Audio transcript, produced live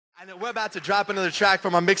I know we're about to drop another track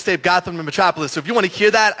from our mixtape, Gotham and Metropolis. So if you want to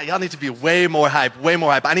hear that, y'all need to be way more hype, way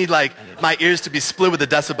more hype. I need like my ears to be split with the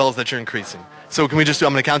decibels that you're increasing. So can we just do,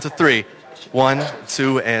 I'm going to count to 3. 1,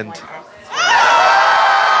 2, and...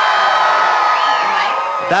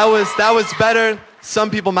 That was better.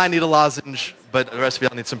 Some people might need a lozenge, but the rest of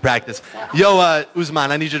y'all need some practice. Yo,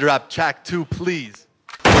 Uzman, I need you to drop track 2, please.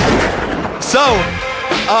 So,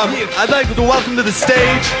 I'd like to welcome to the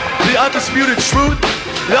stage the undisputed truth,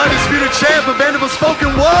 the undisputed champ of Vandy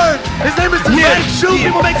spoken word. His name is Debangshu.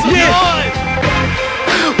 People make some noise.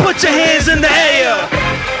 Put your hands in the air.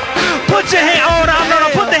 Put your hand. Oh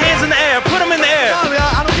no! Put the hands in the air. Put them in the air.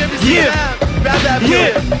 I don't care if you see that. Grab that.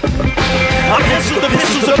 I pencil the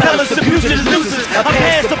pistols, the pellets, the fugitive nooses. I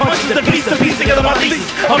pass the punches, the piece together my thesis.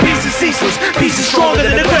 My piece is ceaseless, piece is stronger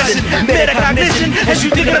than aggression. Metacognition, as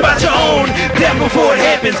you thinking about your own death before it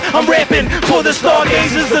happens. I'm rapping for the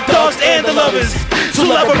stargazers, the thugs, and the lovers. So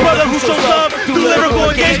love a brother who shows love through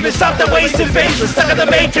lyrical engagement. Stop the wasted faces, stuck in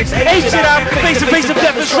the matrix. Ain't shit out, face to face of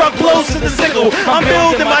death and struck blows to the sickle. I'm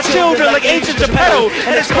building my children like ancient Geppetto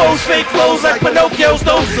and expose fake flows like Pinocchio's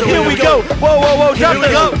nose. Here we go. Whoa, drop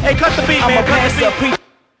the go. Hey, cut the beat, man.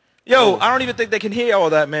 Yo, I don't even think they can hear all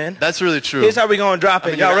that, man. That's really true. Here's how we gonna drop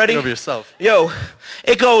it. Y'all ready? Over yourself. Yo,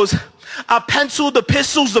 it goes. I pencil the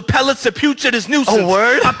pistols, the pellets, the putrid is nuisance. A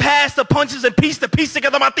word? I pass the punches and piece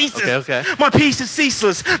together my thesis. Okay. My piece is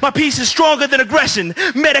ceaseless. My piece is stronger than aggression.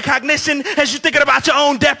 Metacognition, as you thinking about your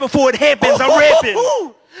own death before it happens. I'm rapping.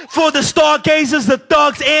 For the stargazers, the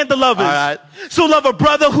thugs, and the lovers. All right. So love a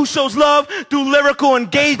brother who shows love through lyrical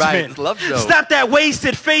engagement. Right. Love show. Stop that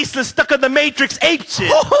wasted, faceless, stuck in the matrix ape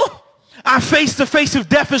shit. I face to face with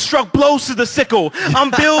death and struck blows to the sickle. I'm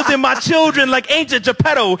building my children like ancient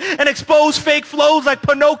Geppetto and expose fake flows like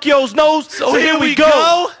Pinocchio's nose. So here we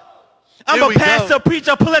go. I'm a pastor,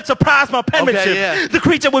 preacher, Pulitzer Prize, my penmanship. Okay, yeah. The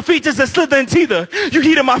creature with features that slither and teether. You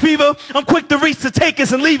heated my fever, I'm quick to reach the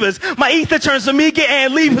takers and leavers. My ether turns Amiga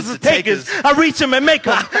and levers to takers. I reach them and make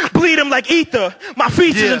them, bleed them like ether. My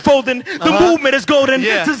features unfolding, the movement is golden.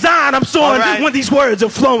 Design, I'm soaring when these words are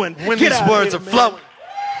flowing. When these words are flowing.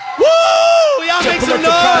 Woo! Y'all make some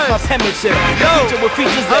noise! Yo, up next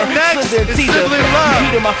is Simply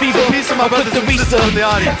Love. My fever, so peace of my brothers and sisters in the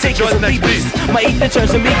audience. Enjoy the next piece. My ether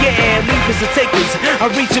turns Amiga and levers to takers. I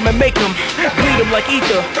reach them and make them, bleed them like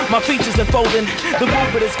ether. My features unfolding, the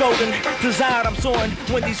movement is golden. Design, I'm soaring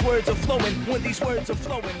when these words are flowing. When these words are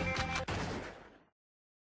flowing.